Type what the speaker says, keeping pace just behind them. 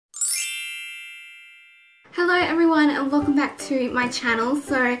Hello everyone and welcome back to my channel.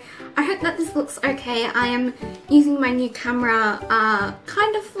 So I hope that this looks okay. I am using my new camera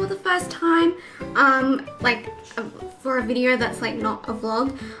kind of for the first time, for a video that's like not a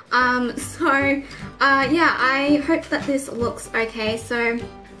vlog. Yeah, I hope that this looks okay. So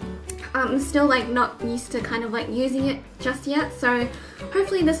I'm still like not used to kind of like using it just yet, so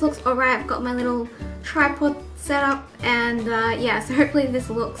hopefully this looks alright. I've got my little tripod set up and yeah, so hopefully this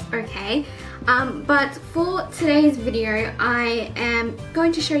looks okay. But for today's video I am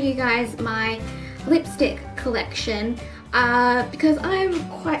going to show you guys my lipstick collection because I'm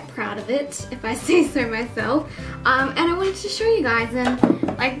quite proud of it, if I say so myself, and I wanted to show you guys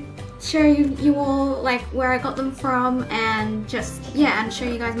and like show you all like where I got them from, and just yeah, and show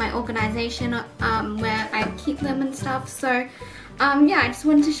you guys my organization where I keep them and stuff. So yeah, I just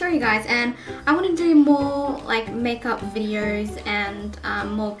wanted to show you guys, and I want to do more like makeup videos and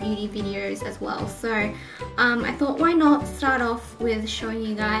more beauty videos as well. So I thought, why not start off with showing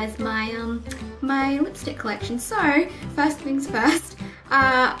you guys my my lipstick collection. So first things first,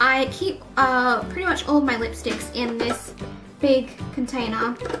 I keep pretty much all of my lipsticks in this big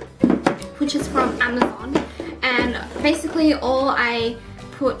container, which is from Amazon, and basically all I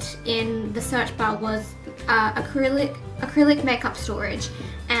put in the search bar was acrylic makeup storage,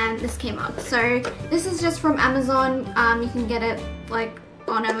 and this came up. So this is just from Amazon. You can get it like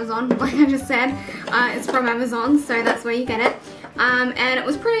on Amazon, like I just said. It's from Amazon, so that's where you get it. And it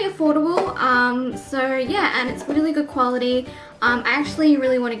was pretty affordable, so yeah, and it's really good quality. I actually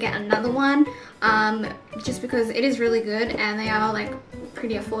really want to get another one, just because it is really good and they are like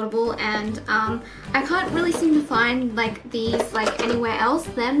pretty affordable, and I can't really seem to find like these like anywhere else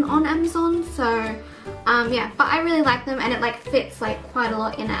than on Amazon. So yeah, but I really like them, and it like fits like quite a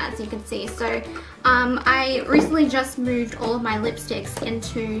lot in it, as you can see. So I recently just moved all of my lipsticks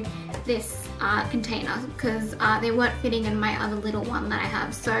into this container because they weren't fitting in my other little one that I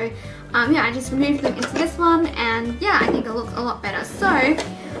have. So yeah, I just moved them into this one, and yeah, I think it looks a lot better. So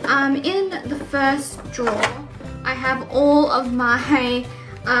in the first drawer I have all of my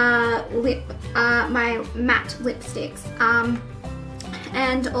my matte lipsticks,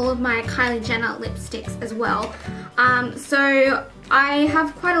 and all of my Kylie Jenner lipsticks as well. So I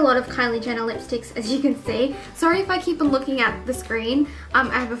have quite a lot of Kylie Jenner lipsticks, as you can see. Sorry if I keep on looking at the screen. I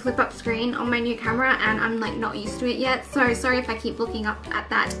have a flip up screen on my new camera and I'm like not used to it yet, so sorry if I keep looking up at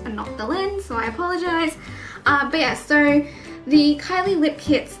that and not the lens, so I apologize. But yeah, so the Kylie lip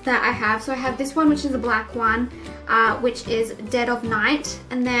kits that I have, so I have this one, which is a black one, which is Dead of Night,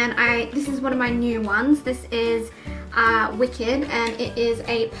 and then this is one of my new ones. This is Wicked, and it is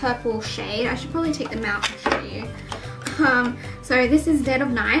a purple shade. I should probably take them out and show you. So this is Dead of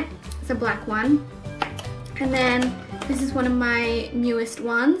Night, it's a black one, and then this is one of my newest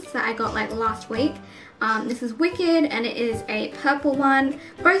ones that I got like last week. This is Wicked, and it is a purple one.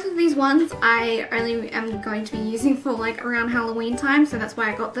 Both of these ones I only am going to be using for like around Halloween time, so that's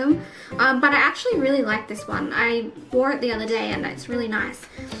why I got them. But I actually really like this one. I wore it the other day and it's really nice.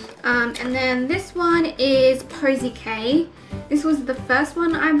 And then this one is Posy K. This was the first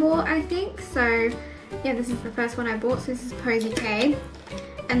one I bought, I think. So yeah, this is the first one I bought, so this is Posy K.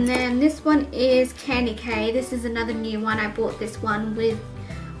 And then this one is Candy K. This is another new one. I bought this one with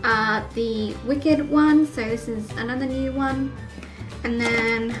the Wicked one, so this is another new one. And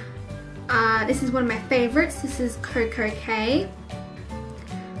then this is one of my favorites. This is Coco K.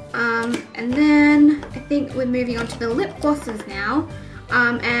 And then I think we're moving on to the lip glosses now,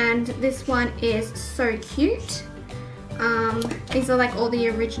 and this one is So Cute. These are like all the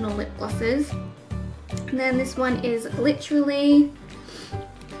original lip glosses. And then this one is Literally,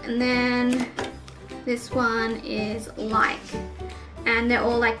 and then this one is Like, and they're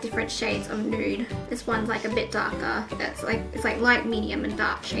all like different shades of nude. This one's like a bit darker. It's like light, medium, and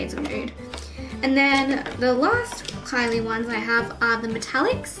dark shades of nude. And then the last Kylie ones I have are the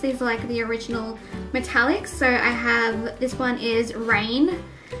metallics. These are like the original metallics. So I have, this one is Rain.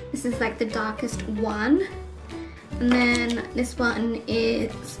 This is like the darkest one. And then this one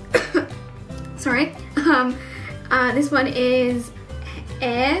is sorry. This one is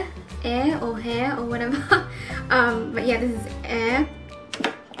Air or Hair or whatever. But yeah, this is Air.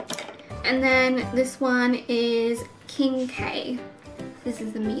 And then this one is King K. This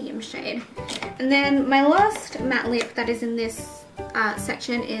is the medium shade. And then my last matte lip that is in this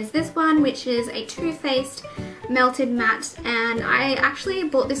section is this one, which is a Too Faced Melted Matte. And I actually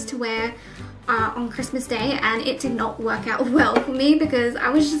bought this to wear on Christmas Day, and it did not work out well for me because I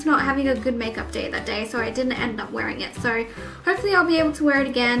was just not having a good makeup day that day, so I didn't end up wearing it. So hopefully I'll be able to wear it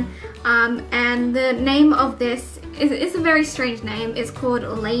again. And the name of this is a very strange name. It's called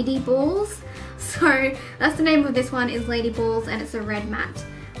Lady Balls. So that's the name of this one, is Lady Balls, and it's a red matte.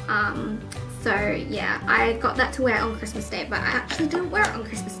 So yeah, I got that to wear on Christmas Day, but I actually didn't wear it on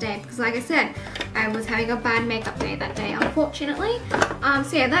Christmas Day because, like I said, I was having a bad makeup day that day, unfortunately.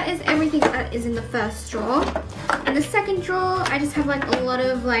 So yeah, that is everything that is in the first drawer. In the second drawer, I just have like a lot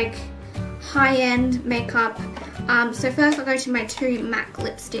of like high-end makeup. So first I'll go to my 2 MAC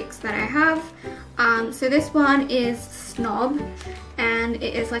lipsticks that I have. So this one is Snob, and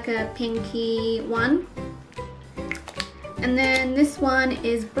it is like a pinky one. And then this one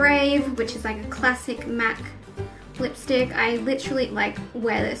is Brave, which is like a classic MAC lipstick. I literally like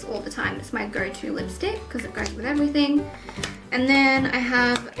wear this all the time. It's my go-to lipstick because it goes with everything. And then I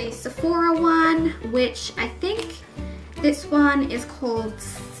have a Sephora one, which I think this one is called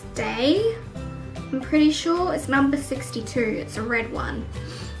Stay. I'm pretty sure it's number 62. It's a red one.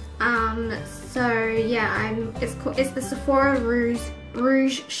 So yeah, it's the Sephora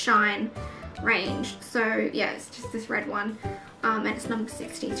Rouge Shine range. So yeah, it's just this red one, and it's number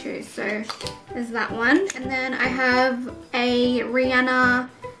 62. So there's that one. And then I have a Rihanna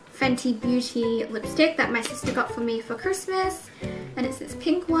Fenty Beauty lipstick that my sister got for me for Christmas, and it's this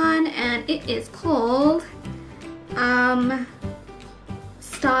pink one, and it is called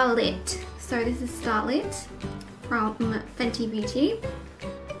Starlit. So this is Starlit from Fenty Beauty.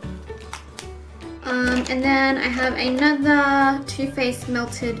 And then I have another Too Faced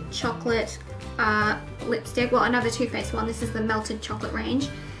Melted Chocolate lipstick. Well, another Too Faced one. This is the Melted Chocolate range.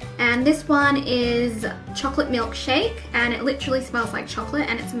 And this one is Chocolate Milkshake, and it literally smells like chocolate,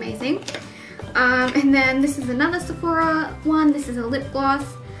 and it's amazing. And then this is another Sephora one. This is a lip gloss,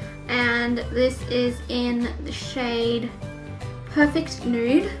 and this is in the shade Perfect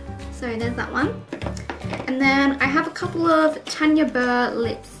Nude. So there's that one. And then I have a couple of Tanya Burr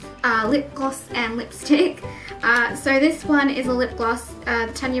lip gloss and lipstick. So this one is a lip gloss,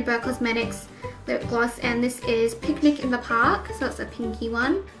 Tanya Burr Cosmetics lip gloss, and this is Picnic in the Park, so it's a pinky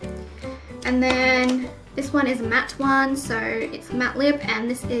one. And then this one is a matte one, so it's matte lip, and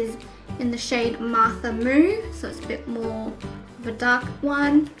this is in the shade Martha Moo, so it's a bit more of a dark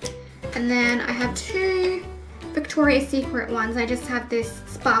one. And then I have 2 Victoria's Secret ones. I just have this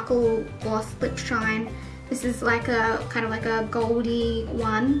Sparkle Gloss Lip Shine. This is like a kind of like a goldy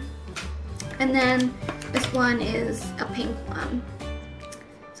one. And then this one is a pink one.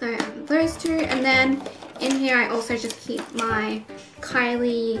 So I have those 2. And then in here I also just keep my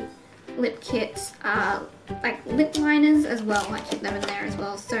Kylie Lip Kit like lip liners as well. I keep them in there as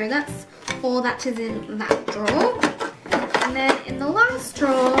well. So that's all that is in that drawer. And then in the last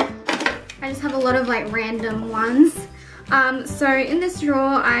drawer, I just have a lot of like random ones. So in this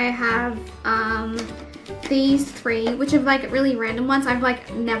drawer I have these 3, which are like really random ones. I've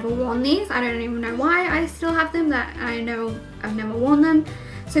like never worn these. I don't even know why I still have them, that I know I've never worn them.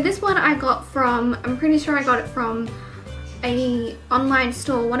 So this one I got from, I'm pretty sure I got it from a online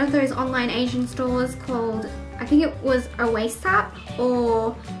store, one of those online Asian stores called, I think it was Awasap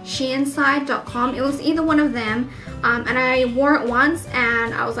or Sheainside.com. It was either one of them, and I wore it once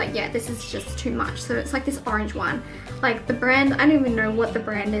and I was like, yeah, this is just too much. So it's like this orange one. Like the brand, I don't even know what the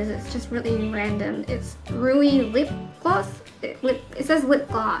brand is. It's just really random. It's Rui Lip Gloss. It says lip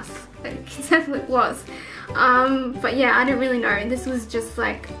gloss. It says lip gloss. But yeah, I don't really know. This was just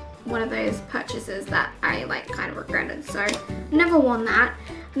like one of those purchases that I like kind of regretted. So never worn that.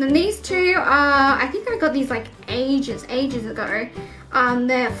 And then these 2 are, I think I got these like ages ago.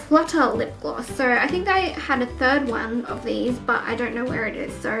 They're Flutter Lip Gloss. So I think I had a 3rd one of these, but I don't know where it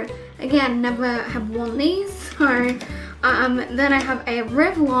is. So again, never have worn these. So then I have a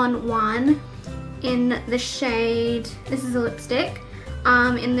Revlon one in the shade, this is a lipstick,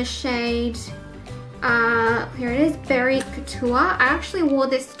 in the shade, here it is, Berry Couture. I actually wore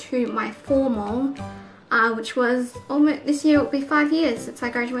this to my formal, which was almost, this year it will be 5 years since I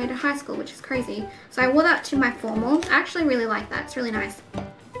graduated high school, which is crazy. So I wore that to my formal. I actually really like that. It's really nice.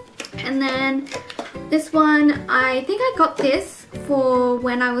 And then this one, I think I got this for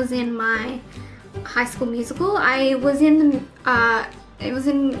when I was in my High School Musical. I was in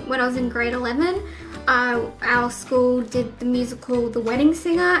when I was in grade 11. Our school did the musical The Wedding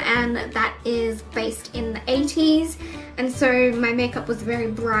Singer, and that is based in the 80s, and so my makeup was very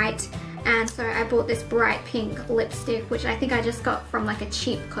bright, and so I bought this bright pink lipstick, which I think I just got from like a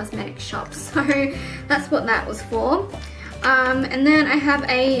cheap cosmetic shop. So that's what that was for. And then I have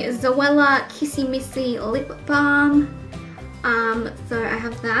a Zoella Kissy Missy lip balm. So I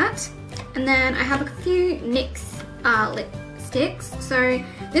have that. And then I have a few NYX lipsticks. So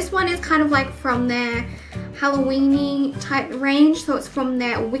this one is kind of like from their Halloweeny type range, so it's from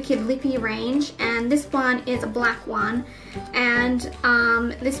their Wicked Lippy range, and this one is a black one, and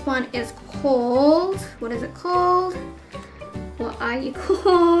this one is called, what is it called? What are you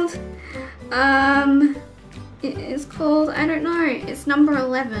called? It is called, I don't know, it's number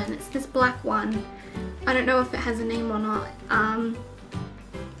 11, it's this black one. I don't know if it has a name or not.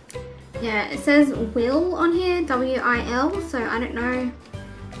 Yeah, it says Will on here, W-I-L, so I don't know.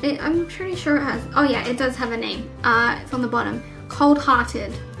 I'm pretty sure it has, oh yeah, it does have a name. It's on the bottom. Cold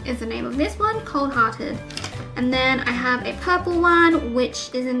Hearted is the name of this one, Cold Hearted. And then I have a purple one, which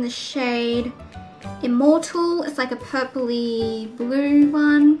is in the shade Immortal. It's like a purpley blue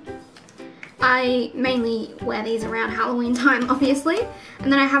one. I mainly wear these around Halloween time, obviously.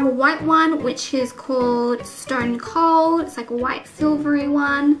 And then I have a white one, which is called Stone Cold. It's like a white silvery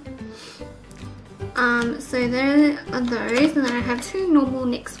one. So there are those, and then I have two normal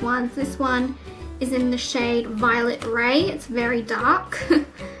NYX ones. This one is in the shade Violet Ray. It's very dark.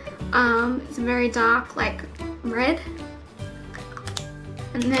 It's very dark, like red.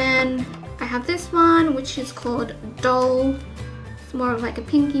 And then I have this one, which is called Doll. It's more of like a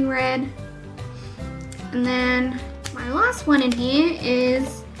pinky red. And then my last one in here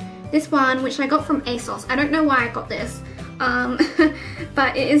is this one, which I got from ASOS. I don't know why I got this.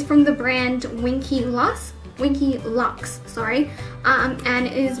 But it is from the brand Winky Lux, sorry, and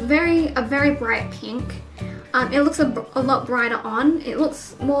it is a very bright pink. It looks a lot brighter on. It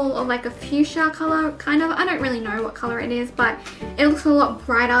looks more of like a fuchsia color, kind of. I don't really know what color it is, but it looks a lot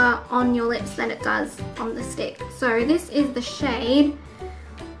brighter on your lips than it does on the stick. So this is the shade,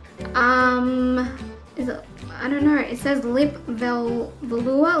 is it, I don't know, it says Lip Velour.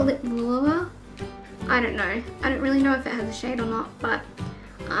 I don't know. I don't really know if it has a shade or not, but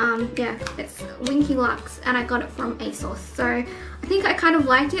yeah, it's Winky Lux, and I got it from ASOS. So I think I kind of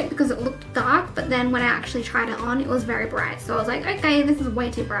liked it because it looked dark, but then when I actually tried it on, it was very bright. So I was like, okay, this is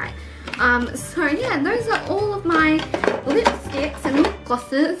way too bright. So yeah, those are all of my lipsticks and lip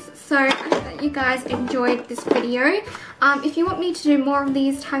glosses. So I hope that you guys enjoyed this video. If you want me to do more of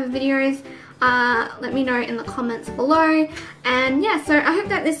these type of videos, let me know in the comments below. And yeah, so I hope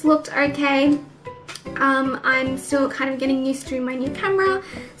that this looked okay. I'm still kind of getting used to my new camera,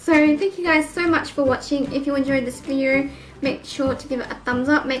 so thank you guys so much for watching. If you enjoyed this video, make sure to give it a thumbs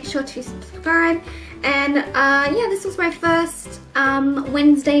up, make sure to subscribe, and yeah, this was my first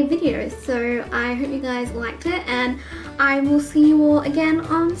Wednesday video, so I hope you guys liked it, and I will see you all again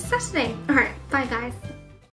on Saturday. Alright, bye guys.